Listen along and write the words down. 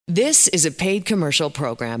This is a paid commercial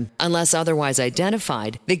program. Unless otherwise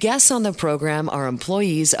identified, the guests on the program are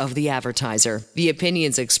employees of the advertiser. The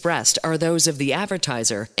opinions expressed are those of the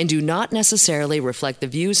advertiser and do not necessarily reflect the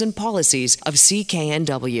views and policies of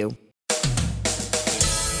CKNW.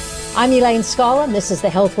 I'm Elaine Scala, and this is the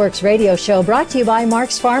HealthWorks radio show brought to you by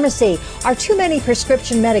Mark's Pharmacy. Are too many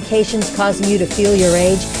prescription medications causing you to feel your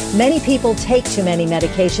age? Many people take too many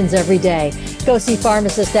medications every day. Go see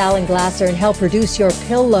pharmacist Alan Glasser and help reduce your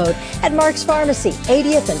pill load at Mark's Pharmacy,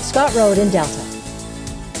 80th and Scott Road in Delta.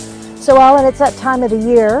 So, Alan, it's that time of the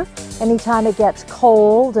year. Anytime it gets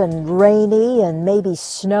cold and rainy and maybe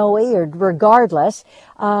snowy, or regardless,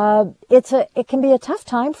 it can be a tough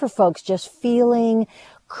time for folks just feeling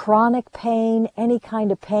chronic pain, any kind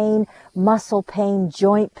of pain, muscle pain,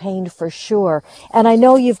 joint pain for sure. And I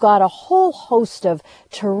know you've got a whole host of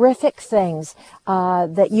terrific things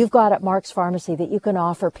that you've got at Mark's Pharmacy that you can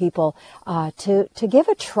offer people to give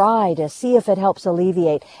a try to see if it helps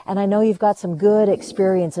alleviate. And I know you've got some good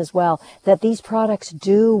experience as well that these products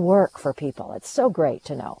do work for people. It's so great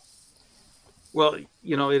to know. Well,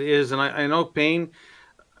 it is. And I know pain,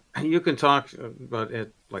 you can talk about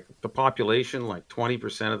it like the population, like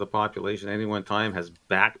 20% of the population at any one time has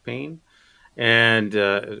back pain. And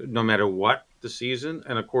no matter what the season,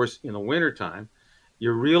 and of course, in the wintertime,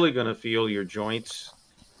 you're really going to feel your joints,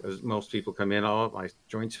 as most people come in, oh, my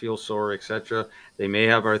joints feel sore, etc. They may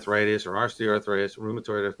have arthritis or osteoarthritis,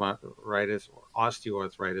 rheumatoid arthritis, or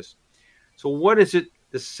osteoarthritis. So what is it,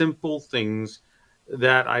 the simple things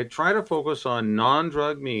that I try to focus on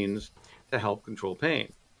non-drug means to help control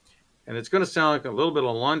pain? And it's going to sound like a little bit of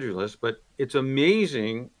a laundry list, but it's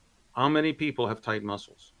amazing how many people have tight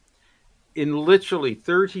muscles. In literally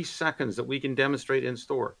 30 seconds that we can demonstrate in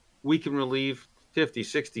store, we can relieve 50,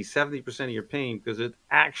 60, 70% of your pain because it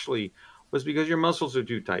actually was because your muscles are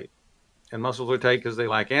too tight. And muscles are tight because they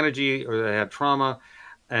lack energy or they had trauma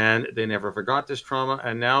and they never forgot this trauma.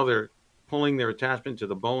 And now they're pulling their attachment to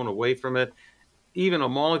the bone away from it. Even a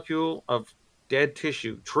molecule of dead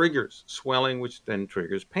tissue triggers swelling, which then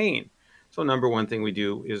triggers pain. So number one thing we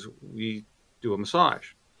do is we do a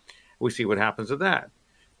massage. We see what happens with that.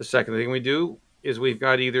 The second thing we do is we've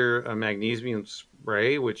got either a magnesium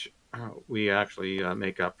spray, which we actually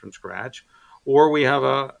make up from scratch, or we have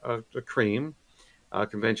a cream, a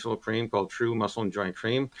conventional cream called True Muscle and Joint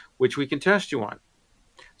Cream, which we can test you on.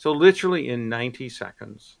 So literally in 90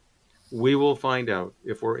 seconds, we will find out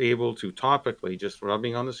if we're able to topically, just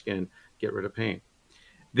rubbing on the skin, get rid of pain.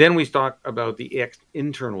 Then we talk about the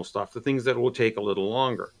internal stuff, the things that will take a little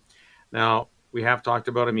longer. Now, we have talked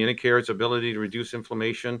about Immunicare, its ability to reduce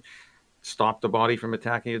inflammation, stop the body from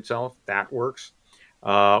attacking itself. That works.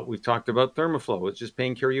 We've talked about Thermoflow. It's just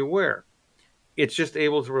Pain Cure You Wear. It's just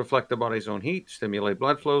able to reflect the body's own heat, stimulate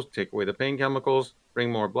blood flows, take away the pain chemicals,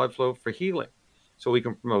 bring more blood flow for healing. So we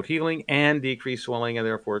can promote healing and decrease swelling and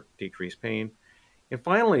therefore decrease pain. And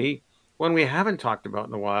finally, one we haven't talked about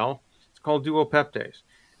in a while, it's called duopeptase.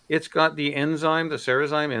 It's got the enzyme, the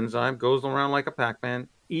Cerezyme enzyme, goes around like a Pac-Man,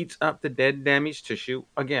 eats up the dead, damaged tissue.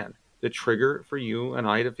 Again, the trigger for you and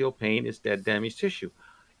I to feel pain is dead, damaged tissue.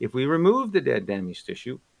 If we remove the dead, damaged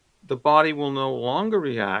tissue, the body will no longer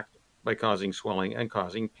react by causing swelling and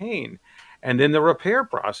causing pain. And then the repair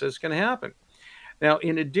process can happen. Now,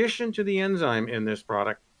 in addition to the enzyme in this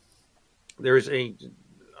product, there's a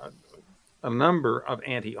number of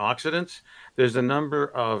antioxidants. There's a number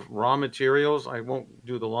of raw materials, I won't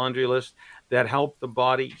do the laundry list, that help the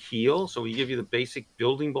body heal. So we give you the basic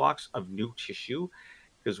building blocks of new tissue,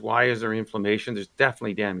 because why is there inflammation? There's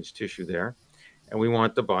definitely damaged tissue there, and we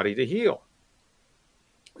want the body to heal.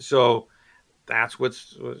 So that's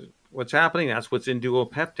what's happening. That's what's in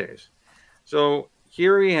duopeptase. So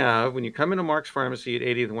here we have, when you come into Mark's Pharmacy at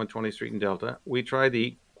 80th and 120th Street in Delta, we try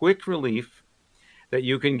the quick relief that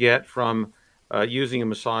you can get from using a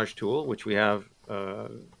massage tool, which we have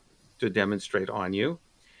to demonstrate on you.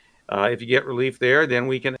 If you get relief there, then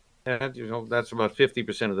we can add, that's about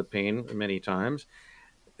 50% of the pain many times.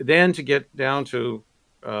 Then to get down to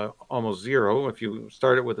almost zero, if you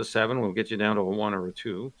start it with a 7, we'll get you down to a 1 or a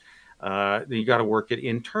 2. Then you got to work it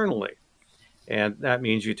internally. And that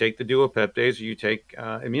means you take the duopeptase or you take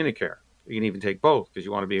Immunicare. You can even take both because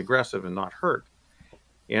you want to be aggressive and not hurt.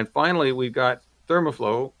 And finally, we've got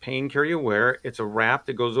Thermoflow, Pain Cure You Wear. It's a wrap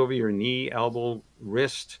that goes over your knee, elbow,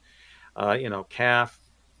 wrist, calf,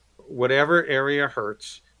 whatever area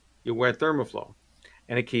hurts, you wear Thermoflow.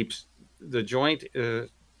 And it keeps the joint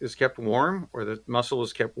is kept warm, or the muscle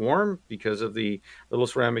is kept warm because of the little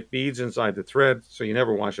ceramic beads inside the thread, so you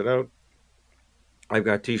never wash it out. I've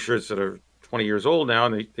got t-shirts that are 20 years old now,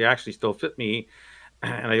 and they actually still fit me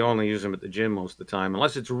and I only use them at the gym most of the time.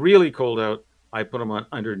 Unless it's really cold out, I put them on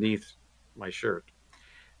underneath my shirt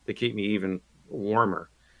to keep me even warmer.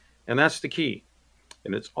 And that's the key.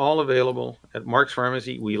 And it's all available at Mark's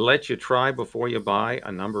Pharmacy. We let you try before you buy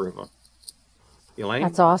a number of them. Elaine?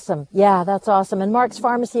 That's awesome. Yeah, that's awesome. And Mark's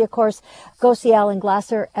Pharmacy, of course, go see Alan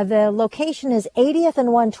Glasser. The location is 80th and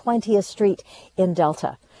 120th Street in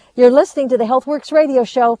Delta. You're listening to the HealthWorks radio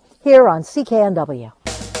show here on CKNW.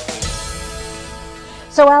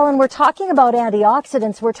 So, Alan, we're talking about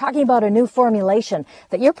antioxidants. We're talking about a new formulation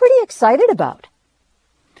that you're pretty excited about.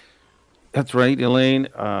 That's right, Elaine.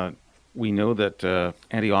 We know that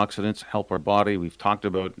antioxidants help our body. We've talked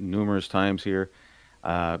about numerous times here.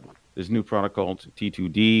 There's a new product called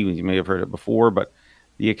T2D. You may have heard it before, but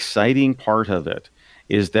the exciting part of it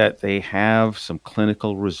is that they have some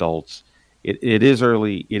clinical results. It is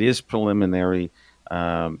early. It is preliminary.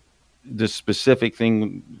 The specific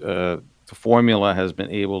thing the formula has been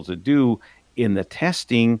able to do in the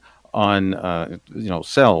testing on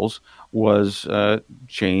cells was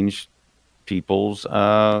change people's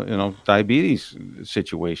diabetes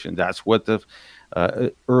situation. That's what the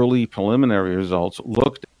early preliminary results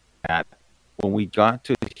looked at when we got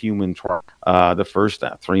to human trial, the first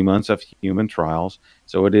 3 months of human trials.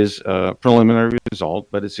 So it is a preliminary result,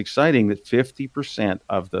 but it's exciting that 50%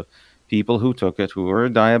 of the people who took it, who were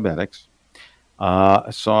diabetics,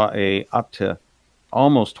 saw a up to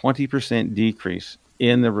almost 20% decrease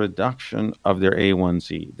in the reduction of their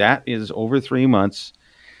A1C. That is over 3 months.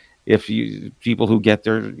 If people who get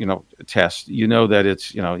their test, that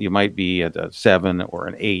it's you might be at a 7 or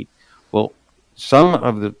an 8. Well, some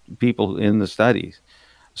of the people in the studies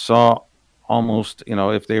saw almost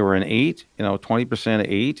if they were an 8, 20% of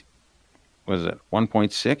 8 was it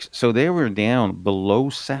 1.6. So they were down below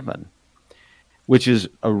 7, which is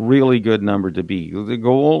a really good number to be. The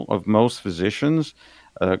goal of most physicians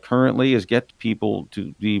currently is get people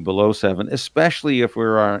to be below 7, especially if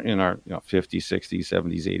we're in our 50s, 60s,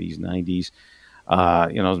 70s, 80s, 90s.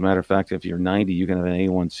 As a matter of fact, if you're 90, you can have an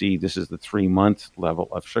A1C. This is the 3-month level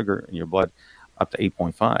of sugar in your blood up to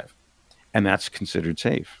 8.5. And that's considered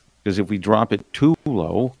safe. Because if we drop it too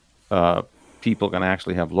low, people can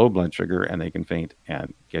actually have low blood sugar and they can faint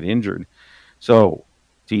and get injured. So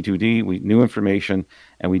T2D, new information,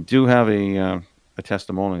 and we do have a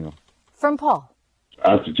testimonial. From Paul.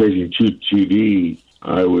 After taking T2D,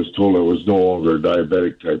 I was told I was no longer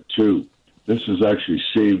diabetic type 2. This has actually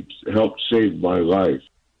helped save my life.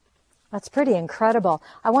 That's pretty incredible.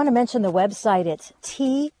 I want to mention the website. It's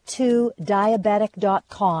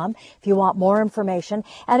t2diabetic.com if you want more information.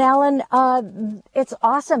 And Alan, it's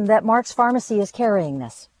awesome that Mark's Pharmacy is carrying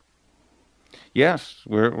this. Yes,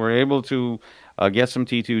 we're able to get some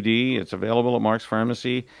T2D. It's available at Mark's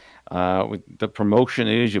Pharmacy. The promotion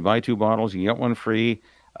is you buy 2 bottles, you get 1 free,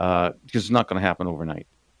 because it's not going to happen overnight.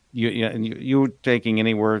 You're taking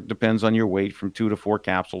anywhere, depends on your weight, from 2 to 4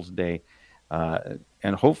 capsules a day.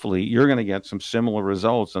 And hopefully you're going to get some similar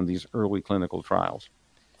results on these early clinical trials.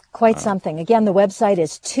 Quite something. Again, the website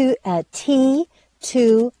is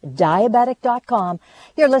t2diabetic.com.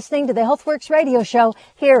 You're listening to the HealthWorks radio show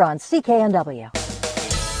here on CKNW.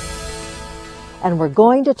 And we're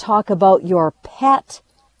going to talk about your pet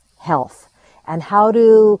health and how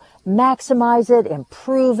to maximize it,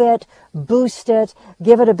 improve it, boost it,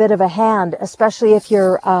 give it a bit of a hand, especially if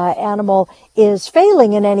your animal is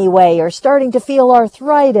failing in any way or starting to feel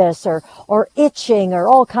arthritis or itching or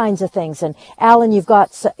all kinds of things. And Alan, you've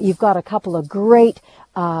got a couple of great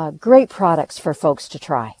products for folks to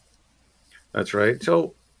try. That's right.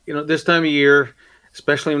 So, this time of year,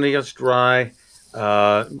 especially when it gets dry,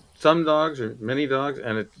 some dogs or many dogs,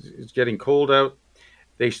 and it's getting cold out,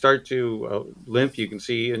 they start to limp. You can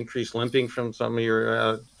see increased limping from some of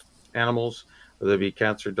your animals, whether it be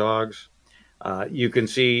cats or dogs. You can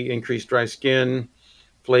see increased dry skin,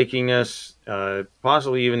 flakiness,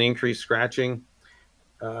 possibly even increased scratching.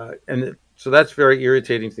 So that's very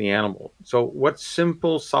irritating to the animal. So what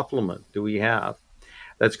simple supplement do we have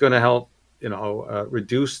that's going to help,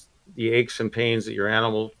 reduce the aches and pains that your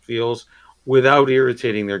animal feels without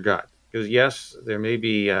irritating their gut? Because yes, there may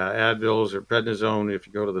be Advils or prednisone. If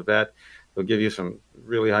you go to the vet, they'll give you some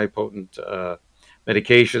really high potent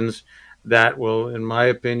medications that will, in my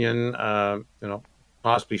opinion,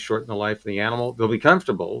 possibly shorten the life of the animal. They'll be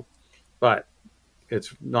comfortable, but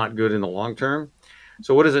it's not good in the long term.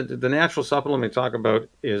 So what is it? The natural supplement we talk about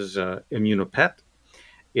is Immunopet.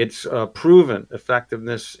 It's proven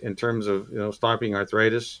effectiveness in terms of stopping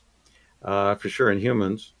arthritis, for sure in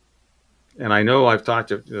humans. And I know I've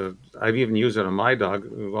I've even used it on my dog,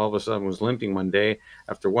 who all of a sudden was limping one day.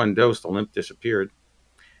 After 1 dose, the limp disappeared.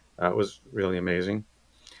 It was really amazing.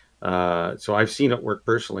 So I've seen it work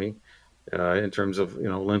personally in terms of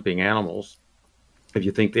limping animals. If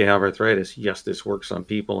you think they have arthritis, yes, this works on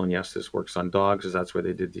people, and yes, this works on dogs, because that's where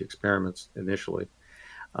they did the experiments initially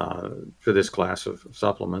for this class of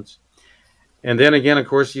supplements. And then again, of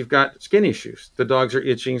course, you've got skin issues. The dogs are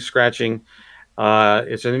itching, scratching.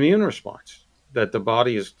 It's an immune response that the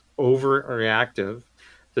body is overreactive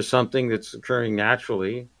to something that's occurring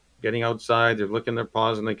naturally. Getting outside, they're licking their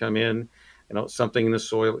paws and they come in. Something in the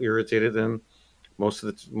soil irritated them.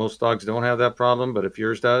 Most dogs don't have that problem, but if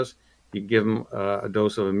yours does, you give them a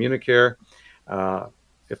dose of Immunicare.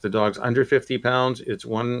 If the dog's under 50 pounds, it's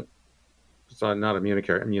not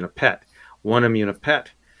Immunicare, Immunipet. One Immunipet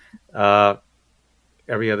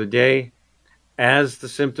every other day. As the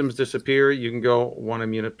symptoms disappear, you can go one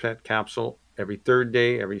Immunipet capsule every third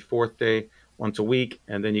day, every fourth day, once a week,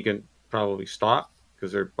 and then you can probably stop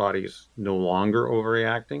because their body's no longer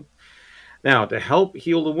overreacting. Now, to help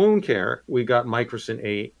heal the wound care, we got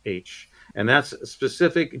Microcin AH, and that's a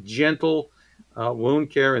specific, gentle wound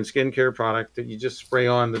care and skin care product that you just spray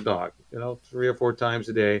on the dog, 3 or 4 times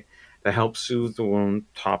a day to help soothe the wound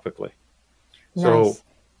topically. Nice. So,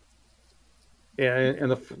 yeah,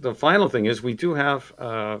 and the final thing is we do have,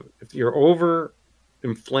 if you're over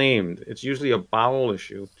inflamed, it's usually a bowel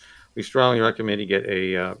issue. We strongly recommend you get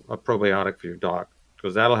a probiotic for your dog,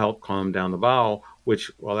 because that'll help calm down the bowel, which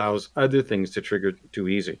allows other things to trigger too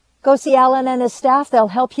easy. Go see Alan and his staff. They'll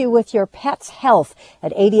help you with your pet's health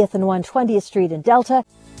at 80th and 120th Street in Delta.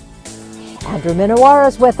 Andrew Minowara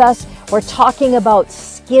is with us. We're talking about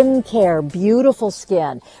skin care, beautiful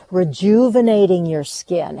skin, rejuvenating your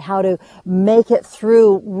skin, how to make it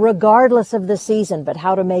through regardless of the season, but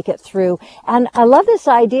how to make it through. And I love this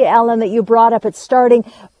idea, Alan, that you brought up. It's starting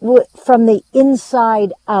from the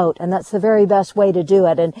inside out, and that's the very best way to do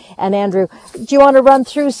it. And Andrew, do you want to run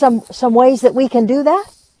through some ways that we can do that?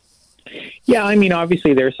 Yeah, I mean,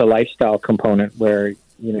 obviously there's a lifestyle component where,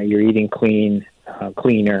 you're eating cleaner.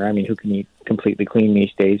 I mean, who can eat completely clean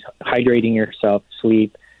these days? Hydrating yourself,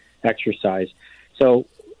 sleep, exercise. So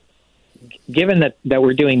given that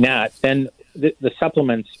we're doing that, then the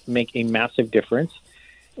supplements make a massive difference.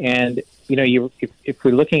 And, if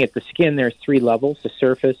we're looking at the skin, there's 3 levels: the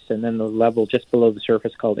surface, and then the level just below the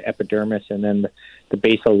surface called the epidermis, and then the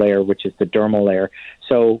basal layer, which is the dermal layer.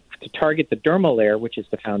 So to target the dermal layer, which is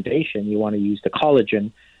the foundation, you want to use the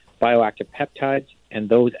collagen, bioactive peptides, and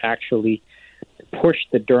those actually push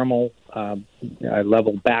the dermal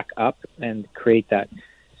level back up and create that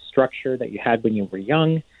structure that you had when you were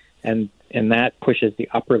young, and that pushes the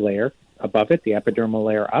upper layer above it, the epidermal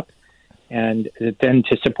layer, up. And then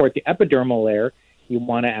to support the epidermal layer, you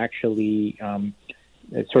want to actually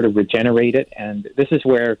sort of regenerate it. And this is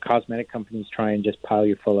where cosmetic companies try and just pile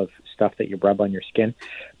you full of stuff that you rub on your skin.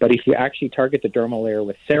 But if you actually target the dermal layer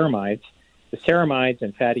with ceramides, the ceramides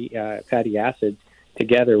and fatty acids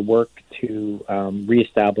together work to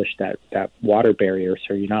reestablish that water barrier,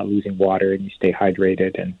 so you're not losing water and you stay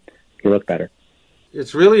hydrated and you look better.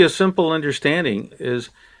 It's really a simple understanding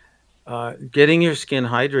is getting your skin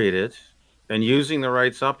hydrated and using the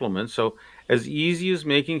right supplements. So as easy as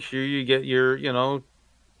making sure you get your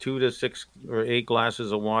 2 to 6 or 8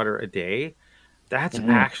 glasses of water a day, that's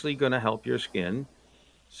actually going to help your skin.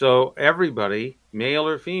 So everybody, male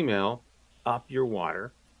or female, up your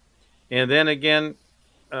water. And then again,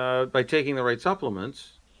 by taking the right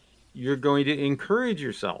supplements, you're going to encourage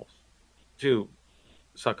yourself to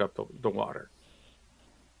suck up the water,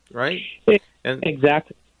 right? And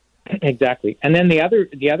exactly. And then the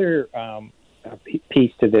other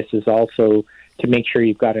piece to this is also to make sure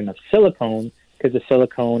you've got enough silicone, because the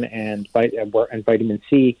silicone and vitamin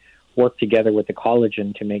C work together with the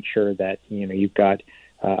collagen to make sure that you've got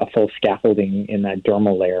a full scaffolding in that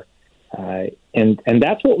dermal layer. And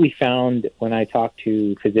that's what we found when I talked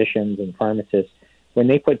to physicians and pharmacists. When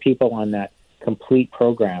they put people on that complete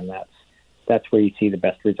program, that's where you see the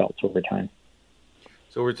best results over time.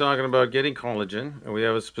 So we're talking about getting collagen, and we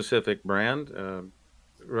have a specific brand,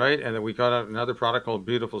 right? And then we got another product called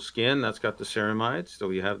Beautiful Skin that's got the ceramides, so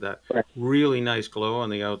you have that really nice glow on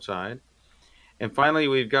the outside. And finally,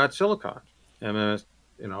 we've got silicone, and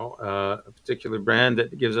a particular brand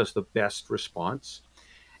that gives us the best response.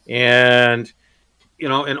 And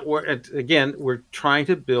we're trying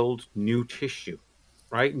to build new tissue,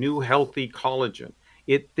 right? New healthy collagen.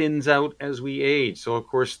 It thins out as we age, so of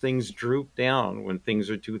course things droop down. When things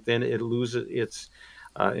are too thin, it loses its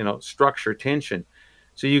structure, tension.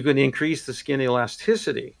 So you can increase the skin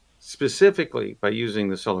elasticity specifically by using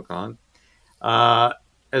the silicone.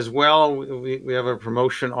 As well, we have a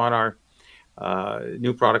promotion on our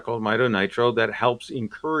new product called MitoNitro that helps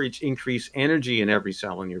increase energy in every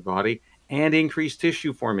cell in your body and increase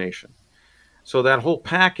tissue formation. So that whole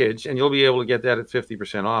package, and you'll be able to get that at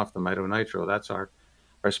 50% off, the MitoNitro. That's our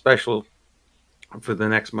special for the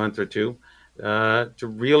next month or two, to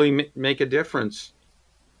really make a difference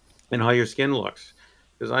in how your skin looks.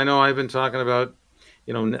 Because I know I've been talking about,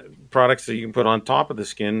 products that you can put on top of the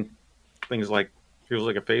skin, things like, feels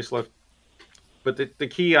like a facelift. But the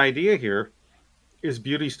key idea here is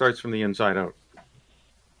beauty starts from the inside out.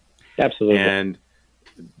 Absolutely. And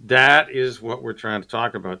that is what we're trying to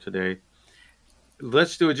talk about today.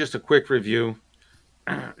 Let's do just a quick review.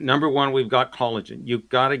 Number one, we've got collagen. You've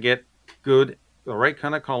got to get the right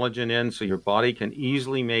kind of collagen in so your body can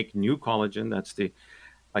easily make new collagen. That's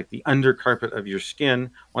like the undercarpet of your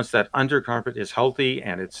skin. Once that undercarpet is healthy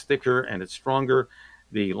and it's thicker and it's stronger,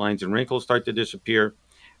 the lines and wrinkles start to disappear.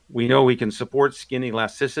 We know we can support skin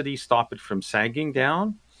elasticity, stop it from sagging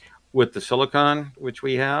down with the silicone, which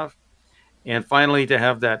we have. And finally, to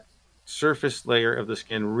have that surface layer of the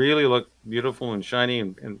skin really look beautiful and shiny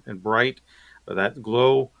and bright, that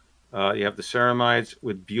glow. You have the ceramides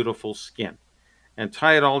with beautiful skin. And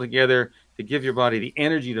tie it all together to give your body the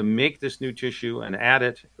energy to make this new tissue and add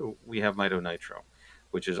it. We have MitoNitro,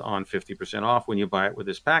 which is on 50% off when you buy it with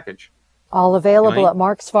this package. All available at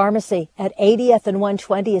Mark's Pharmacy at 80th and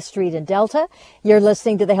 120th Street in Delta. You're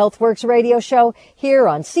listening to the HealthWorks radio show here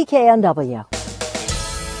on CKNW.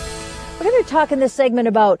 We're going to talk in this segment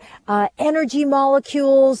about energy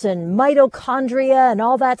molecules and mitochondria and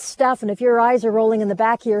all that stuff. And if your eyes are rolling in the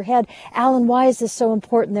back of your head, Alan, why is this so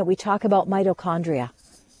important that we talk about mitochondria?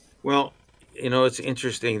 Well, it's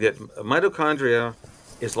interesting that mitochondria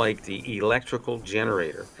is like the electrical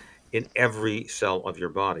generator in every cell of your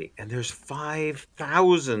body. And there's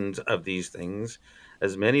 5,000 of these things,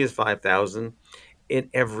 as many as 5,000 in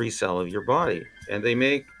every cell of your body. And they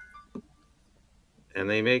make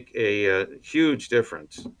a huge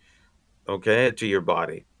difference, to your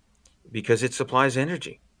body, because it supplies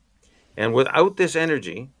energy. And without this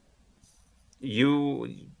energy, you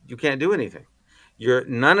can't do anything.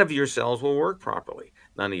 None of your cells will work properly.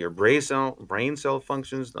 None of your brain cell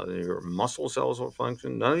functions, none of your muscle cells will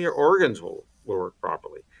function, none of your organs will work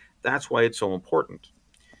properly. That's why it's so important.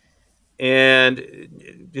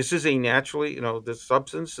 And this is a naturally, the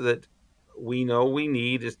substance that we know we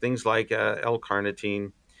need is things like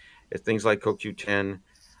L-carnitine, things like CoQ10,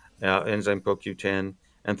 enzyme CoQ10,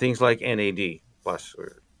 and things like NAD+.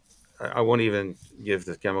 I won't even give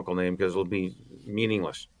the chemical name because it'll be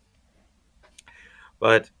meaningless.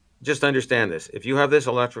 But just understand this. If you have this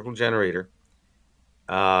electrical generator,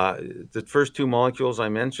 the first two molecules I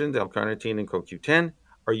mentioned, L-carnitine and CoQ10,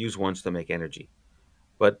 are used once to make energy.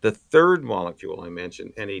 But the third molecule I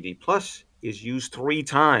mentioned, NAD+, is used 3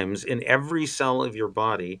 times in every cell of your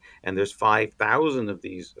body, and there's 5,000 of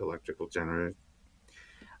these electrical generators.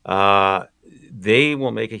 They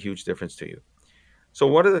will make a huge difference to you. So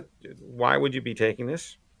why would you be taking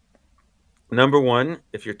this? Number one,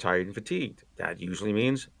 if you're tired and fatigued, that usually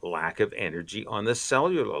means lack of energy on the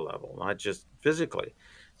cellular level, not just physically.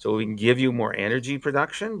 So we can give you more energy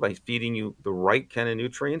production by feeding you the right kind of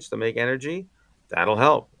nutrients to make energy. That'll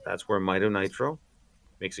help. That's where MitoNitro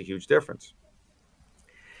makes a huge difference.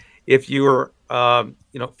 If you're,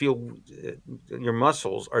 feel your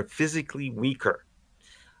muscles are physically weaker,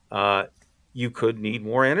 you could need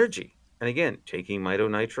more energy. And again, taking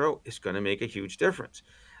MitoNitro is going to make a huge difference.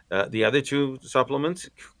 The other two supplements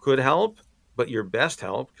could help, but your best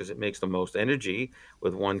help, because it makes the most energy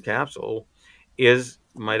with one capsule, is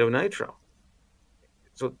MitoNitro.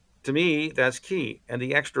 So to me, that's key. And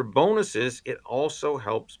the extra bonus is it also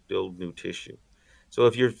helps build new tissue. So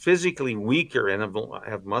if you're physically weaker and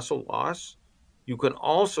have muscle loss, you can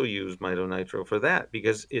also use MitoNitro for that,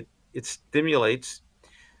 because it stimulates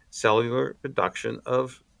cellular production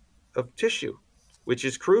of tissue, which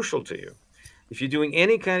is crucial to you. If you're doing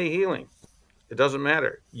any kind of healing, it doesn't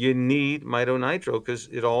matter. You need MitoNitro because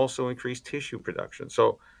it also increases tissue production.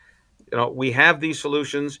 So, we have these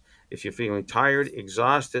solutions. If you're feeling tired,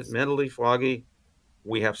 exhausted, mentally foggy,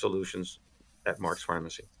 we have solutions at Mark's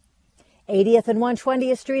Pharmacy. 80th and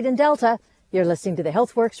 120th Street in Delta. You're listening to the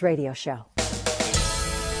HealthWorks radio show.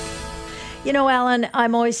 Alan,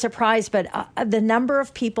 I'm always surprised, but the number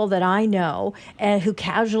of people that I know and who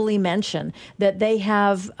casually mention that they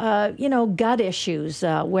have, gut issues,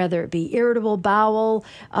 whether it be irritable bowel,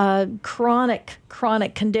 chronic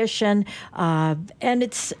condition, and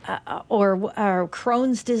it's or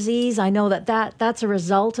Crohn's disease. I know that's a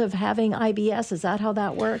result of having IBS. Is that how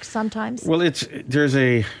that works sometimes? Well, there's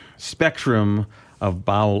a spectrum of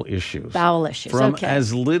bowel issues. Bowel issues, from okay.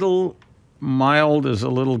 as little mild as a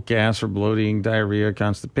little gas or bloating, diarrhea,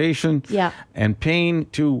 constipation, Yeah. and pain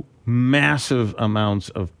to massive amounts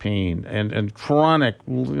of pain and chronic,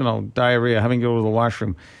 diarrhea, having to go to the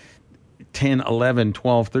washroom 10, 11,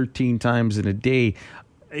 12, 13 times in a day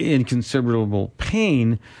in considerable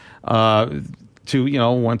pain,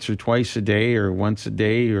 to, once or twice a day or once a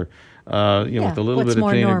day or, with a little what's bit of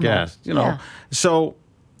more pain or normal? gas, Yeah. So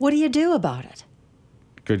What do you do about it?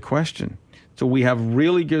 good question. So we have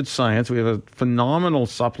really good science. We have a phenomenal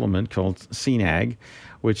supplement called CNAG,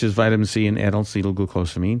 which is vitamin C and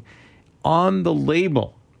N-acetyl-glucosamine. On the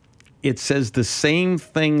label, it says the same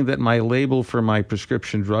thing that my label for my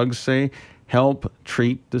prescription drugs say: help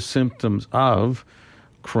treat the symptoms of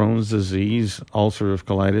Crohn's disease, ulcerative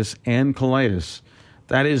colitis, and colitis.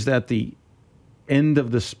 That is at the end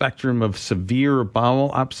of the spectrum of severe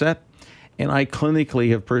bowel upset. And I clinically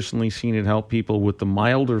have personally seen it help people with the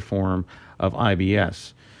milder form of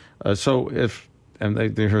IBS.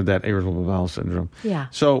 They heard that irritable bowel syndrome. Yeah.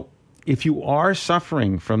 So if you are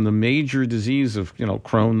suffering from the major disease of,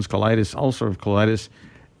 Crohn's, colitis, ulcerative colitis,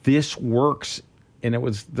 this works. And it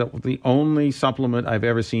was the only supplement I've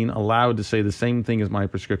ever seen allowed to say the same thing as my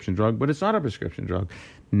prescription drug, but it's not a prescription drug.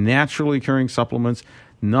 Naturally occurring supplements,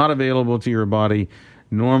 not available to your body.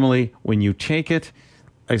 Normally, when you take it,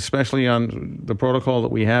 especially on the protocol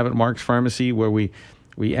that we have at Mark's Pharmacy, where we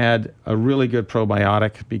add a really good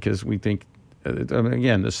probiotic, because we think,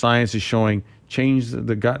 again, the science is showing change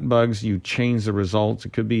the gut bugs, you change the results.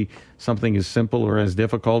 It could be something as simple or as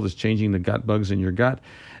difficult as changing the gut bugs in your gut.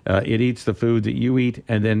 It eats the food that you eat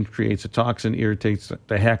and then creates a toxin, irritates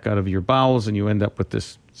the heck out of your bowels, and you end up with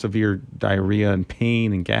this severe diarrhea and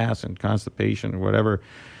pain and gas and constipation or whatever.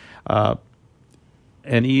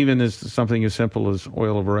 And even as something as simple as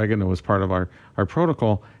oil of oregano is part of our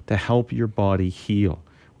protocol to help your body heal.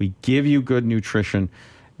 We give you good nutrition,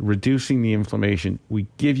 reducing the inflammation. We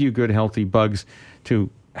give you good healthy bugs to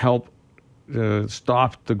help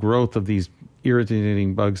stop the growth of these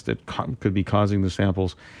irritating bugs that could be causing the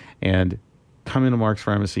samples, and come into Mark's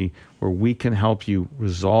Pharmacy where we can help you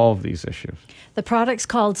resolve these issues. The product's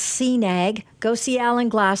called CNAG. Go see Alan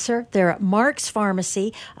Glasser. They're at Mark's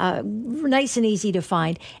Pharmacy. Nice and easy to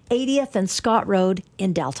find. 80th and Scott Road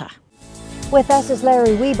in Delta. With us is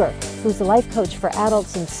Larry Weber, who's a life coach for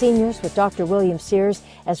adults and seniors with Dr. William Sears,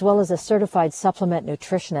 as well as a certified supplement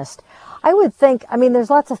nutritionist. I would think, there's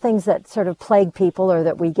lots of things that sort of plague people or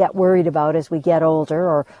that we get worried about as we get older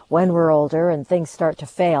or when we're older and things start to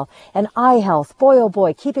fail. And eye health, boy, oh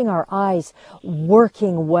boy, keeping our eyes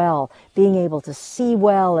working well, being able to see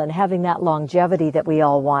well and having that longevity that we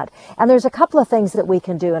all want. And there's a couple of things that we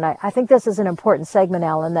can do. And I think this is an important segment,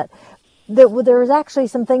 Alan, that there's actually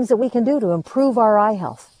some things that we can do to improve our eye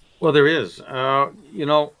health. Well, there is. One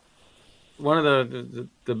of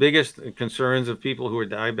the biggest concerns of people who are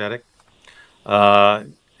diabetic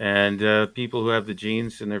and people who have the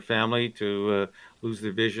genes in their family to lose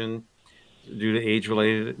their vision due to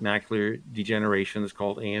age-related macular degeneration, is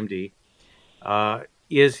called AMD,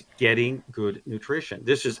 is getting good nutrition.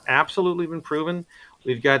 This has absolutely been proven.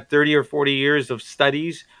 We've got 30 or 40 years of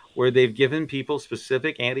studies where they've given people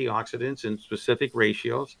specific antioxidants in specific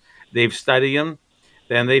ratios. They've studied them.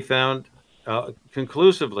 Then they found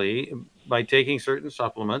conclusively, by taking certain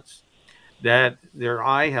supplements, that their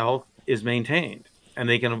eye health is maintained and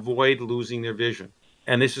they can avoid losing their vision.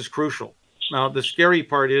 And this is crucial. Now, the scary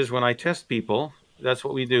part is when I test people, that's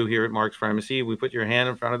what we do here at Mark's Pharmacy. We put your hand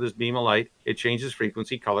in front of this beam of light. It changes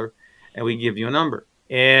frequency, color, and we give you a number.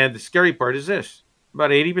 And the scary part is this.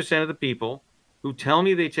 About 80% of the people who tell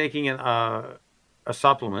me they're taking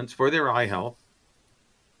supplements for their eye health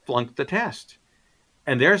flunk the test.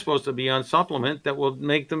 And they're supposed to be on supplement that will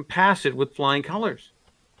make them pass it with flying colors.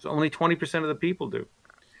 So only 20% of the people do.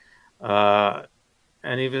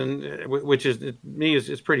 And even, which is, to me,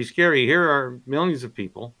 is pretty scary. Here are millions of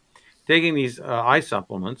people taking these eye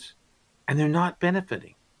supplements, and they're not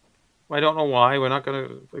benefiting. I don't know why. We're not going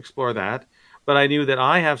to explore that. But I knew that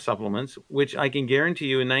I have supplements, which I can guarantee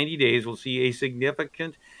you in 90 days will see a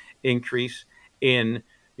significant increase in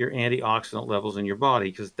your antioxidant levels in your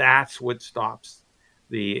body, because that's what stops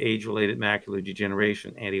the age-related macular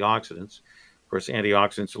degeneration, antioxidants. Of course,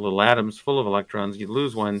 antioxidants are little atoms full of electrons. You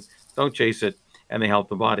lose one, don't chase it, and they help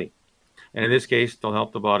the body. And in this case, they'll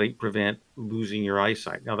help the body prevent losing your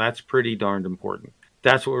eyesight. Now, that's pretty darned important.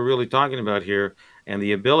 That's what we're really talking about here, and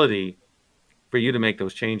the ability for you to make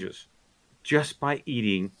those changes just by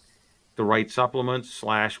eating the right supplements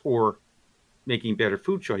or making better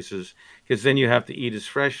food choices, because then you have to eat as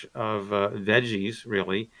fresh of veggies,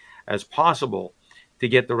 really, as possible to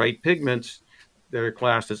get the right pigments that are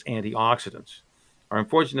classed as antioxidants. Our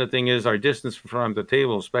unfortunate thing is our distance from the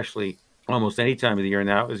table, especially almost any time of the year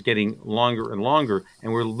now, is getting longer and longer,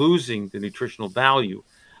 and we're losing the nutritional value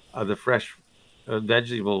of the fresh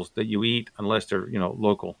vegetables that you eat unless they're,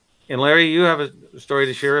 local. And Larry, you have a story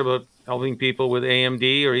to share about helping people with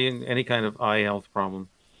AMD or any kind of eye health problem.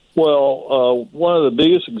 Well, one of the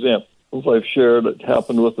biggest examples I've shared that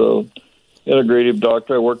happened with a integrative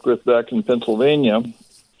doctor I worked with back in Pennsylvania.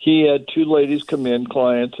 He had two ladies come in,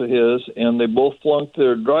 clients of his, and they both flunked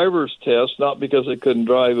their driver's test, not because they couldn't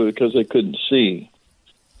drive, but because they couldn't see.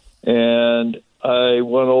 And I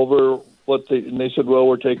went over and they said, well,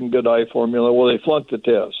 we're taking good eye formula. Well, they flunked the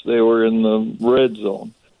test. They were in the red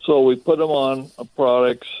zone. So we put them on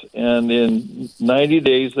products, and in 90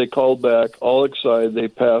 days they called back all excited. They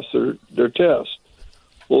passed their test.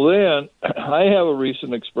 Well, then I have a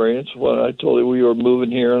recent experience when I told you we were moving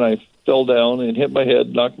here, and I fell down and hit my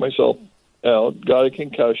head, knocked myself out, got a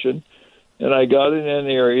concussion, and I got in an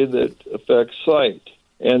area that affects sight.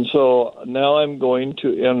 And so now I'm going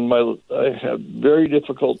to, I have very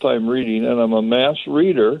difficult time reading, and I'm a mass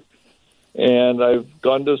reader, and I've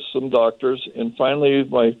gone to some doctors, and finally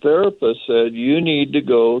my therapist said, you need to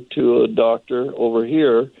go to a doctor over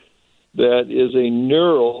here that is a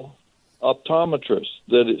neural optometrist,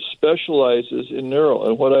 that it specializes in neural.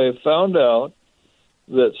 And what I have found out,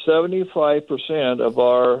 that 75% of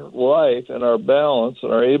our life and our balance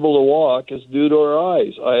and our able to walk is due to our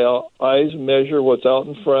eyes. Our eyes measure what's out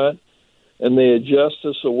in front, and they adjust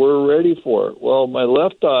us so we're ready for it. Well, my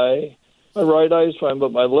right eye is fine,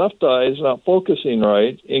 but my left eye is not focusing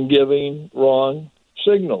right and giving wrong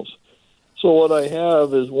signals. So what I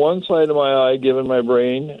have is one side of my eye giving my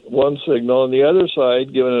brain one signal, and the other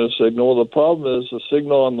side giving it a signal. The problem is the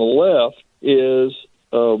signal on the left is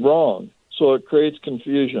wrong. So it creates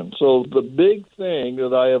confusion. So the big thing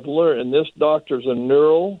that I have learned, and this doctor's a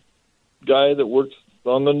neural guy that works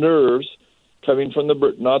on the nerves coming from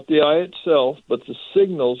not the eye itself, but the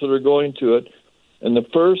signals that are going to it. And the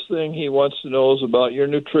first thing he wants to know is about your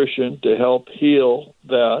nutrition to help heal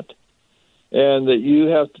that, and that you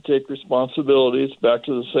have to take responsibility. It's back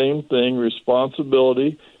to the same thing,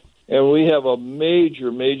 responsibility. And we have a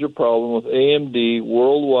major, major problem with AMD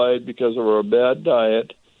worldwide because of our bad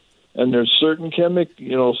diet. And there's certain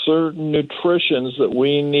certain nutritions that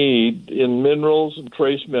we need in minerals and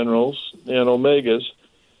trace minerals and omegas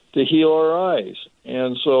to heal our eyes.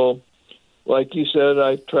 And so, like you said,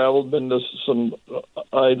 I've been to some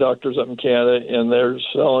eye doctors up in Canada, and they're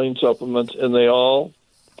selling supplements, and they all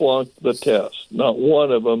flunk the test. Not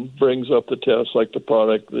one of them brings up the test like the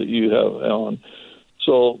product that you have on.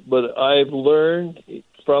 So, but I've learned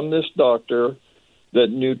from this doctor that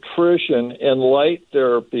nutrition and light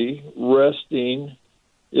therapy, resting,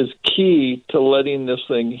 is key to letting this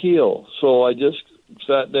thing heal. So I just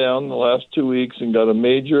sat down the last 2 weeks and got a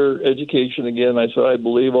major education again. I said, I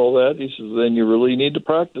believe all that. He says, then you really need to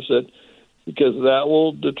practice it, because that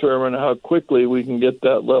will determine how quickly we can get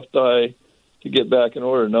that left eye to get back in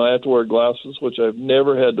order. Now I have to wear glasses, which I've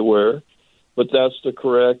never had to wear, but that's to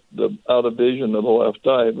correct the out of vision of the left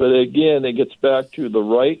eye. But again, it gets back to the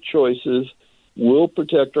right choices will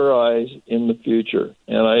protect our eyes in the future.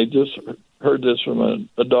 And I just heard this from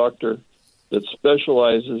a doctor that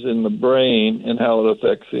specializes in the brain and how it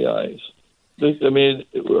affects the eyes.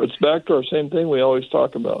 It's back to our same thing we always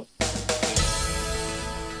talk about.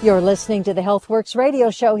 You're listening to the HealthWorks radio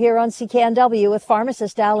show here on CKNW with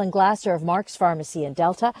pharmacist Alan Glasser of Mark's Pharmacy in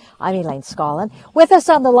Delta. I'm Elaine Scollin. With us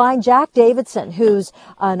on the line, Jack Davidson, who's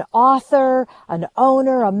an author, an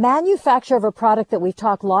owner, a manufacturer of a product that we've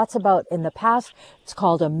talked lots about in the past. It's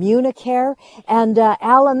called Immunicare. And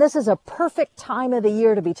Alan, this is a perfect time of the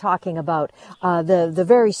year to be talking about the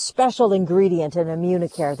very special ingredient in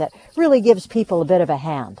Immunicare that really gives people a bit of a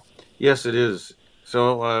hand. Yes, it is.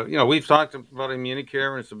 So, we've talked about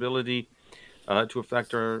Immunicare and its ability to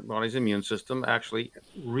affect our body's immune system, actually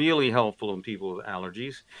really helpful in people with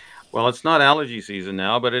allergies. Well, it's not allergy season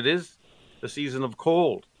now, but it is the season of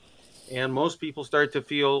cold. And most people start to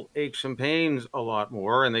feel aches and pains a lot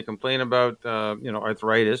more, and they complain about,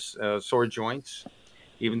 arthritis, sore joints,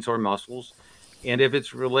 even sore muscles. And if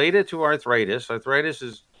it's related to arthritis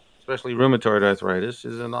is, especially rheumatoid arthritis,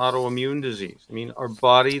 is an autoimmune disease. I mean, our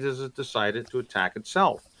body has decided to attack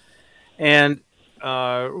itself. And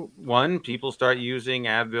people start using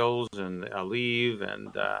Advils and Aleve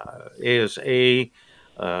and ASA,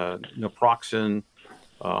 naproxen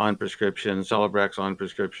on prescription, Celebrex on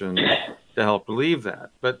prescription to help relieve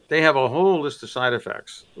that. But they have a whole list of side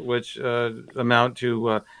effects, which amount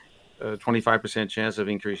to 25% chance of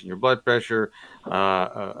increasing your blood pressure,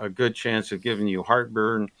 a good chance of giving you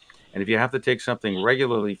heartburn, And if you have to take something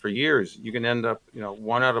regularly for years, you can end up,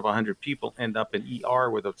 1 out of 100 people end up in ER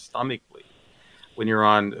with a stomach bleed when you're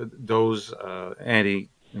on those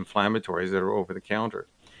anti-inflammatories that are over the counter.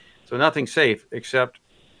 So nothing's safe, except,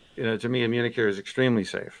 to me, Immunicare is extremely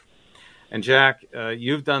safe. And Jack,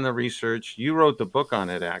 you've done the research. You wrote the book on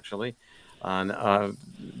it, actually, on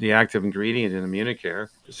the active ingredient in Immunicare.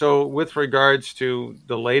 So with regards to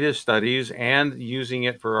the latest studies and using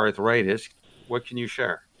it for arthritis, what can you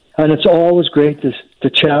share? And it's always great to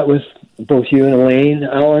chat with both you and Elaine,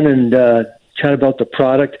 Alan, and chat about the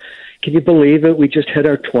product. Can you believe it? We just hit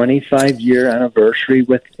our 25-year anniversary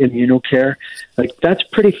with Immunicare. Like, that's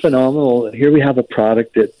pretty phenomenal. Here we have a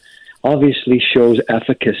product that obviously shows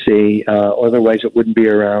efficacy. Otherwise, it wouldn't be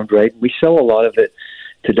around, right? We sell a lot of it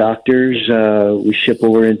to doctors. We ship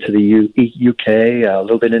over into the UK, a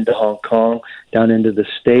little bit into Hong Kong, down into the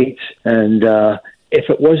States. And if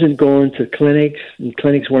it wasn't going to clinics and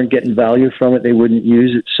clinics weren't getting value from it, they wouldn't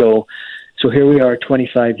use it. So here we are,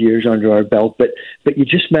 25 years under our belt. But you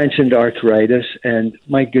just mentioned arthritis, and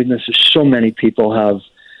my goodness, so many people have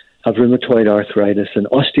rheumatoid arthritis and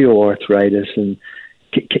osteoarthritis, and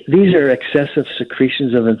these are excessive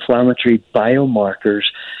secretions of inflammatory biomarkers.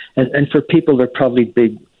 And for people, they're probably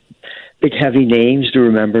big, heavy names to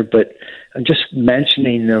remember, but I'm just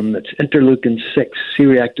mentioning them. It's interleukin-6,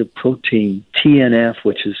 C-reactive protein, TNF,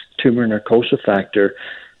 which is tumor necrosis factor,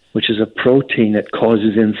 which is a protein that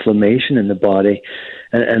causes inflammation in the body.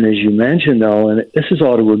 And as you mentioned, Alan, this is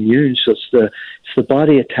autoimmune, so it's the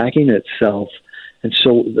body attacking itself. And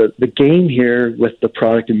so the game here with the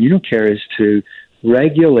product Immunicare is to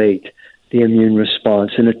regulate the immune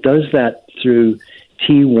response, and it does that through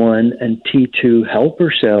T1 and T2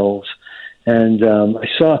 helper cells. And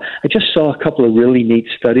I just saw a couple of really neat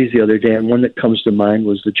studies the other day, and one that comes to mind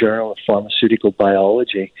was the Journal of Pharmaceutical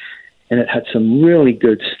Biology, and it had some really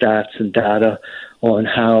good stats and data on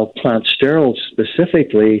how plant sterols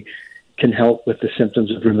specifically can help with the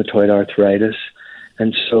symptoms of rheumatoid arthritis.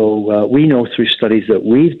 And so we know through studies that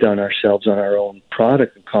we've done ourselves on our own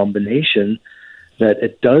product and combination that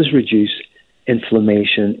it does reduce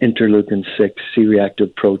inflammation, interleukin-6,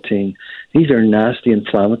 C-reactive protein. These are nasty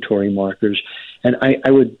inflammatory markers. And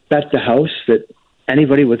I would bet the house that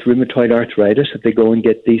anybody with rheumatoid arthritis, if they go and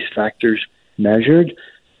get these factors measured,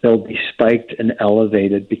 they'll be spiked and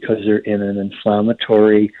elevated because they're in an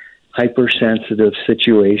inflammatory, hypersensitive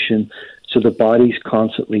situation. So the body's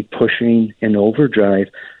constantly pushing in overdrive.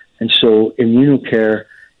 And so Immunicare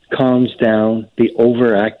calms down the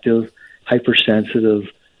overactive, hypersensitive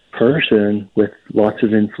person with lots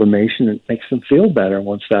of inflammation and makes them feel better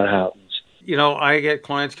once that happens. I get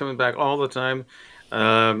clients coming back all the time.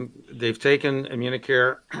 They've taken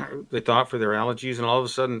Immunicare, they thought for their allergies, and all of a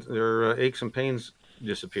sudden their aches and pains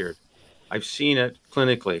disappeared. I've seen it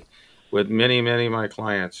clinically with many, many of my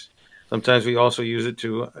clients. Sometimes we also use it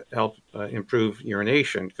to help improve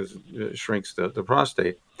urination because it shrinks the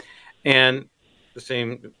prostate. And the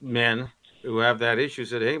same men who have that issue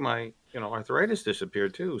said, hey, my arthritis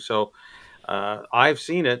disappeared too. So I've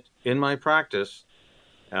seen it in my practice,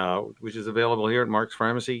 which is available here at Mark's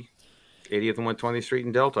Pharmacy, 80th and 120th Street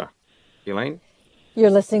in Delta. Elaine? You're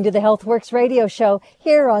listening to the HealthWorks radio show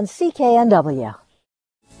here on CKNW.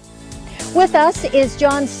 With us is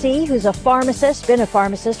John C., who's a pharmacist, been a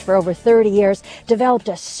pharmacist for over 30 years, developed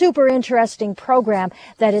a super interesting program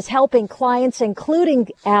that is helping clients, including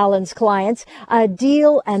Alan's clients,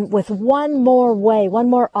 deal and with one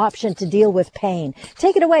more option to deal with pain.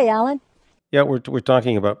 Take it away, Alan. Yeah, we're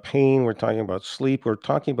talking about pain. We're talking about sleep. We're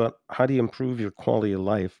talking about how do you improve your quality of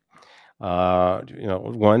life.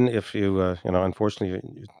 One, if you,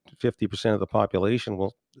 unfortunately, 50% of the population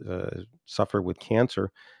will suffer with cancer.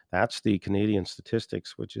 That's the Canadian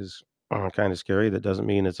statistics, which is kind of scary. That doesn't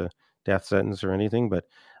mean it's a death sentence or anything, but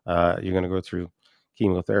you're going to go through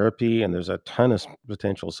chemotherapy, and there's a ton of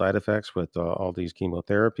potential side effects with all these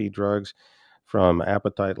chemotherapy drugs, from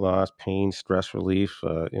appetite loss, pain, stress relief.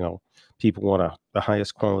 People want the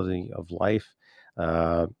highest quality of life.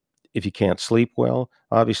 If you can't sleep well,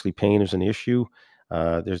 obviously pain is an issue.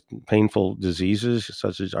 There's painful diseases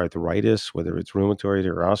such as arthritis, whether it's rheumatoid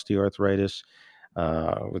or osteoarthritis,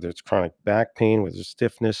 whether it's chronic back pain, whether it's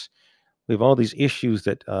stiffness. We have all these issues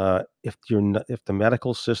that if the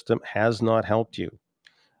medical system has not helped you,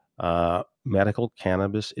 medical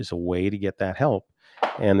cannabis is a way to get that help.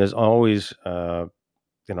 And there's always a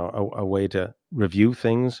way to review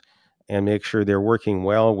things and make sure they're working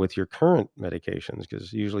well with your current medications,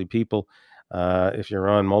 because usually people, if you're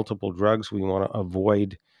on multiple drugs, we want to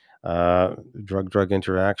avoid drug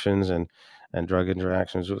interactions and drug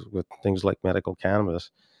interactions with things like medical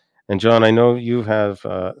cannabis. And John, I know you have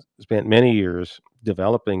spent many years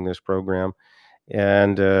developing this program.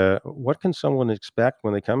 And what can someone expect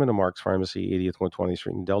when they come into Mark's Pharmacy, 80th 120th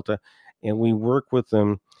Street in Delta, and we work with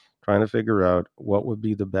them trying to figure out what would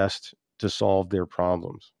be the best to solve their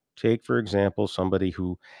problems? Take, for example, somebody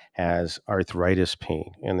who has arthritis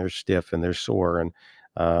pain and they're stiff and they're sore and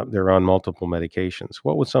they're on multiple medications.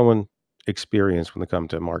 What would someone experience when they come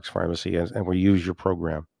to Mark's Pharmacy and we use your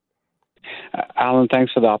program? Alan,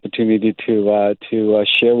 thanks for the opportunity to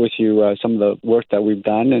share with you some of the work that we've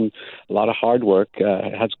done, and a lot of hard work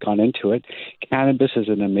has gone into it. Cannabis is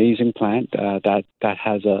an amazing plant that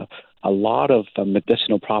has a lot of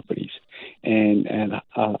medicinal properties, and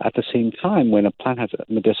at the same time, when a plant has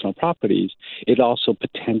medicinal properties, it also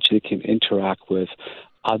potentially can interact with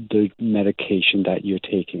other medication that you're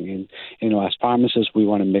taking. And, as pharmacists, we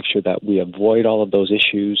want to make sure that we avoid all of those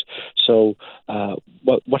issues. So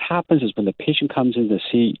what happens is when the patient comes in to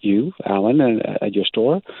see you, Alan, at your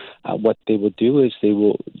store, what they will do is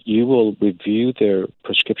you will review their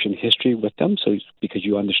prescription history with them, so because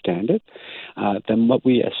you understand it. Then what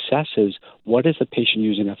we assess is, what is the patient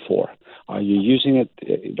using it for? Are you using it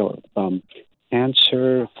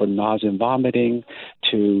cancer, for nausea and vomiting,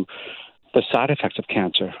 to the side effects of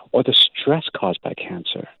cancer or the stress caused by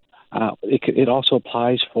cancer? It also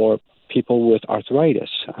applies for people with arthritis,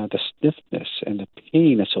 the stiffness and the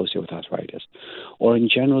pain associated with arthritis. Or in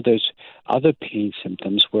general, there's other pain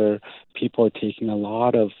symptoms where people are taking a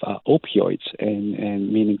lot of opioids,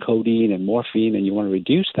 and meaning codeine and morphine, and you want to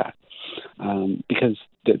reduce that because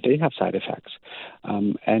they have side effects,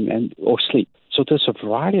 or sleep. So there's a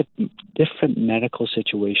variety of different medical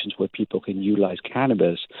situations where people can utilize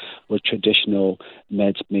cannabis, where traditional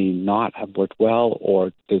meds may not have worked well,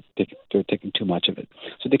 or they're taking too much of it.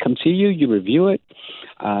 So they come see you, you review it,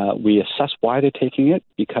 we assess why they're taking it,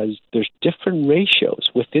 because there's different ratios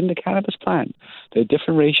within the cannabis plant. There are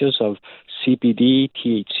different ratios of CBD,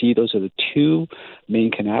 THC. Those are the two main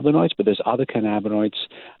cannabinoids, but there's other cannabinoids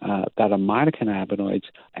that are minor cannabinoids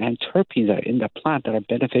and terpenes that are in the plant that are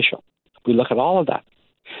beneficial. We look at all of that.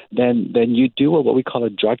 Then you do what we call a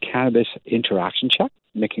drug-cannabis interaction check,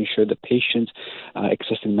 making sure the patient's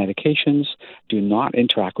existing medications do not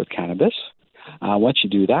interact with cannabis. Once you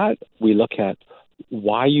do that, we look at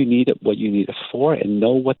why you need it, what you need it for, and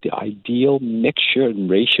know what the ideal mixture and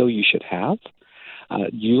ratio you should have.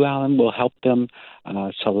 You, Alan, will help them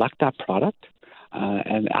select that product.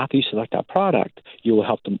 And after you select that product, you will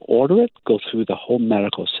help them order it, go through the whole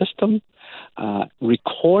medical system,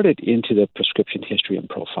 record it into the prescription history and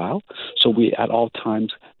profile. So we at all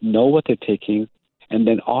times know what they're taking, and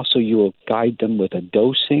then also you will guide them with a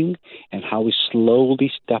dosing and how we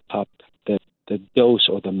slowly step up the dose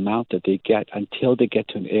or the amount that they get until they get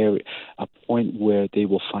to a point where they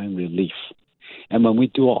will find relief. And when we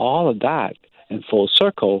do all of that in full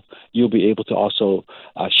circle, you'll be able to also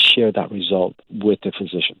share that result with the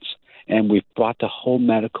physicians. And we've brought the whole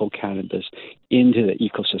medical cannabis into the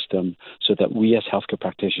ecosystem so that we as healthcare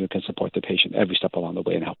practitioners can support the patient every step along the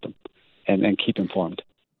way and help them and keep informed.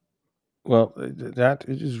 Well, that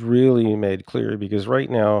is really made clear, because right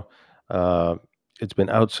now it's been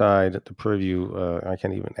outside the purview. I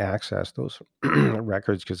can't even access those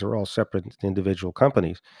records because they're all separate individual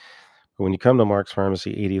companies. But when you come to Mark's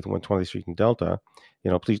Pharmacy, 80th 120th Street in Delta,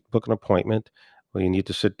 please book an appointment. Well, you need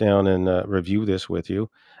to sit down and review this with you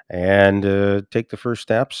and take the first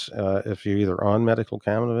steps. If you're either on medical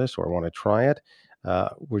cannabis or want to try it,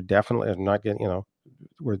 we're definitely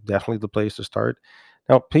we're definitely the place to start.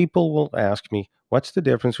 Now, people will ask me, what's the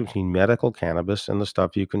difference between medical cannabis and the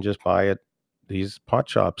stuff you can just buy at these pot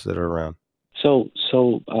shops that are around? So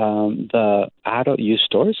the adult use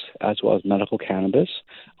stores, as well as medical cannabis,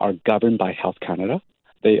 are governed by Health Canada.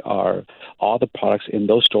 They are all the products in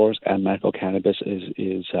those stores, and medical cannabis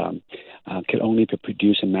can only be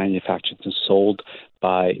produced and manufactured and sold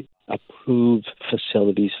by approved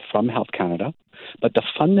facilities from Health Canada. But the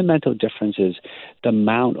fundamental difference is the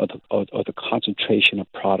amount or the concentration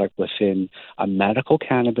of product within a medical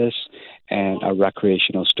cannabis and a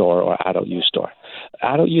recreational store or adult use store.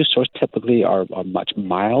 Adult use stores typically are much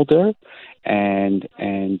milder, and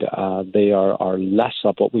they are less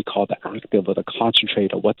of what we call the active or the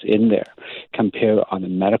concentrate of what's in there. Compared on the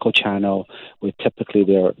medical channel, where typically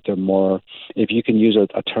they're more, if you can use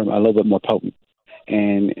a term, a little bit more potent.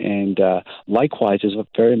 And likewise, is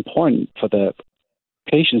very important for the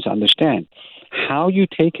patients to understand how you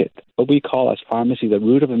take it. What we call as pharmacy, the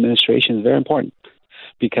route of administration is very important,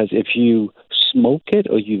 because if you smoke it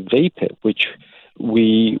or you vape it, which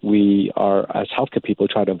we are as healthcare people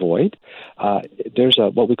try to avoid, there's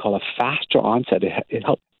what we call a faster onset. It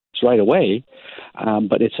helps right away,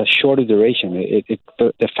 but it's a shorter duration.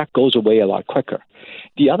 The effect goes away a lot quicker.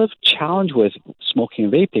 The other challenge with smoking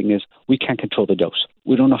and vaping is we can't control the dose.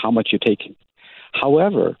 We don't know how much you're taking.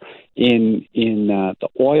 However, in the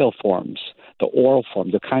oil forms, the oral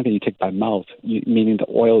form, the kind that you take by mouth, meaning the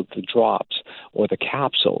oil, the drops, or the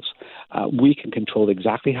capsules, we can control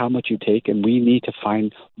exactly how much you take, and we need to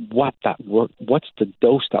find what's the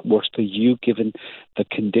dose that works for you given the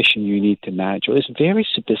condition you need to manage. It's very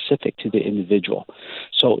specific to the individual.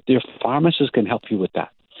 So their pharmacists can help you with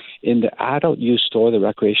that. In the adult use store, the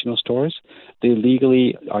recreational stores, they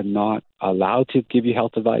legally are not allowed to give you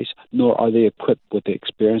health advice, nor are they equipped with the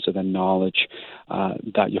experience or the knowledge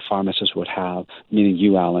that your pharmacist would have, meaning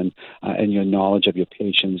you, Alan, and your knowledge of your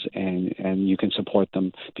patients, and you can support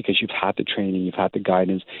them because you've had the training, you've had the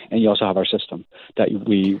guidance, and you also have our system that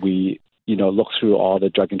we look through all the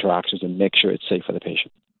drug interactions and make sure it's safe for the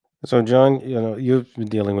patient. So, John, you've been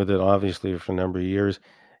dealing with it obviously for a number of years.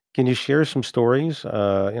 Can you share some stories,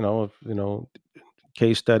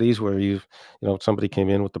 case studies where somebody came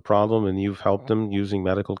in with the problem and you've helped them using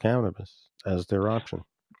medical cannabis as their option?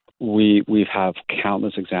 We have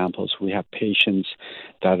countless examples. We have patients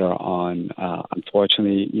that are on,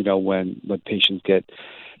 unfortunately, when patients get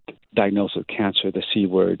diagnosed with cancer, the C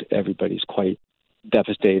word, everybody's quite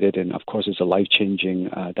devastated, and of course it's a life-changing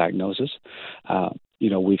diagnosis.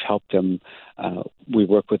 We've helped them. We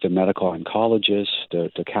work with the medical oncologists,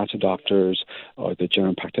 the cancer doctors, or the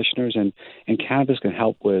general practitioners, and cannabis can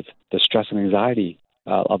help with the stress and anxiety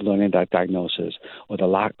of learning that diagnosis, or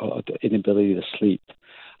the inability to sleep.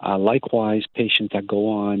 Likewise, patients that go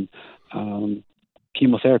on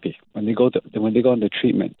chemotherapy when they go into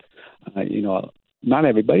treatment, not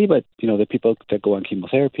everybody, but the people that go on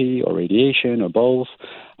chemotherapy or radiation or both,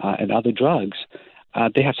 and other drugs,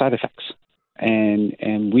 they have side effects.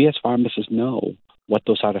 And we as pharmacists know what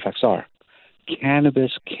those side effects are.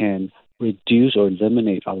 Cannabis can reduce or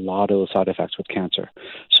eliminate a lot of those side effects with cancer.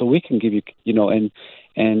 So we can give you,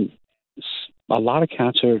 and a lot of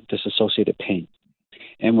cancer disassociated pain.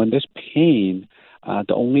 And when there's pain,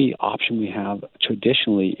 the only option we have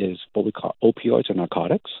traditionally is what we call opioids or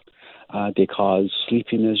narcotics. They cause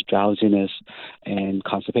sleepiness, drowsiness, and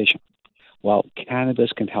constipation. Well,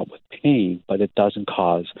 cannabis can help with pain, but it doesn't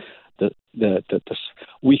cause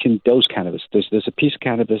we can dose cannabis. There's a piece of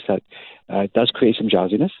cannabis that does create some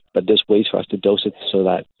drowsiness, but there's ways for us to dose it so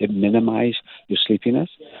that it minimizes your sleepiness,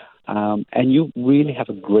 and you really have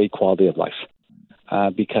a great quality of life.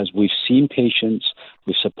 Because we've seen patients,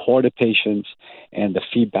 we've supported patients, and the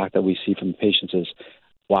feedback that we see from the patients is,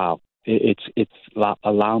 wow, it's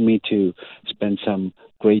allowed me to spend some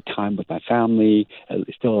great time with my family.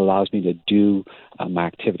 It still allows me to do my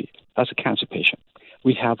activity. That's a cancer patient.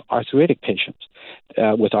 We have arthritic patients.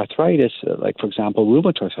 With arthritis, like, for example,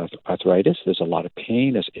 rheumatoid arthritis, there's a lot of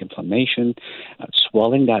pain, there's inflammation,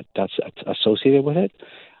 swelling that's associated with it.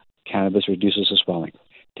 Cannabis reduces the swelling,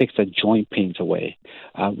 takes the joint pains away,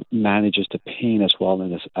 manages the pain as well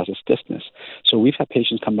as a stiffness. So we've had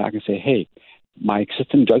patients come back and say, hey, my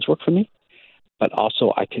existing drugs work for me, but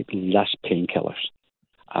also I take less painkillers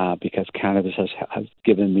because cannabis has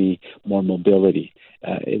given me more mobility.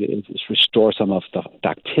 It's restored some of the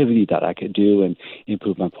activity that I could do and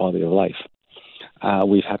improve my quality of life.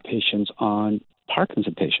 We've had patients on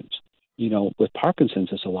Parkinson's patients. With Parkinson's,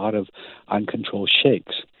 there's a lot of uncontrolled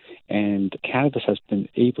shakes. And cannabis has been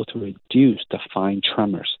able to reduce the fine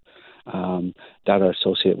tremors that are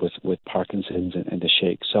associated with Parkinson's and the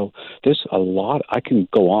shakes. So there's a lot. I can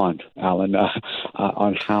go on, Alan,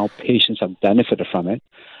 on how patients have benefited from it.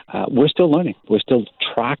 We're still learning. We're still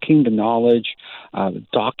tracking the knowledge,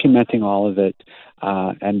 documenting all of it,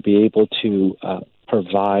 and be able to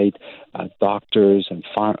provide doctors and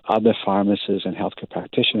other pharmacists and healthcare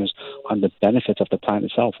practitioners on the benefits of the plant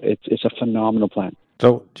itself. It's a phenomenal plant.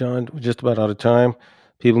 So, John, we're just about out of time.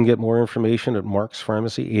 People can get more information at Mark's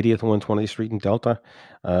Pharmacy, 80th and 120th Street in Delta.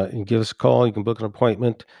 You can give us a call. You can book an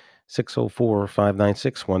appointment,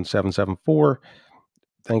 604-596-1774.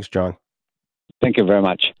 Thanks, John. Thank you very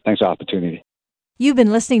much. Thanks for the opportunity. You've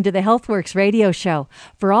been listening to the HealthWorks radio show.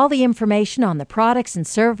 For all the information on the products and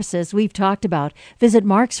services we've talked about, visit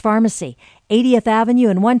Mark's Pharmacy, 80th Avenue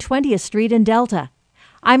and 120th Street in Delta.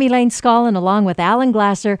 I'm Elaine Scollin, along with Alan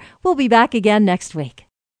Glasser. We'll be back again next week.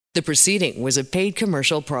 The proceeding was a paid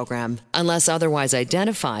commercial program. Unless otherwise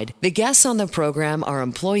identified, the guests on the program are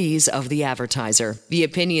employees of the advertiser. The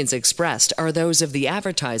opinions expressed are those of the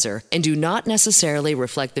advertiser and do not necessarily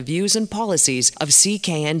reflect the views and policies of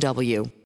CKNW.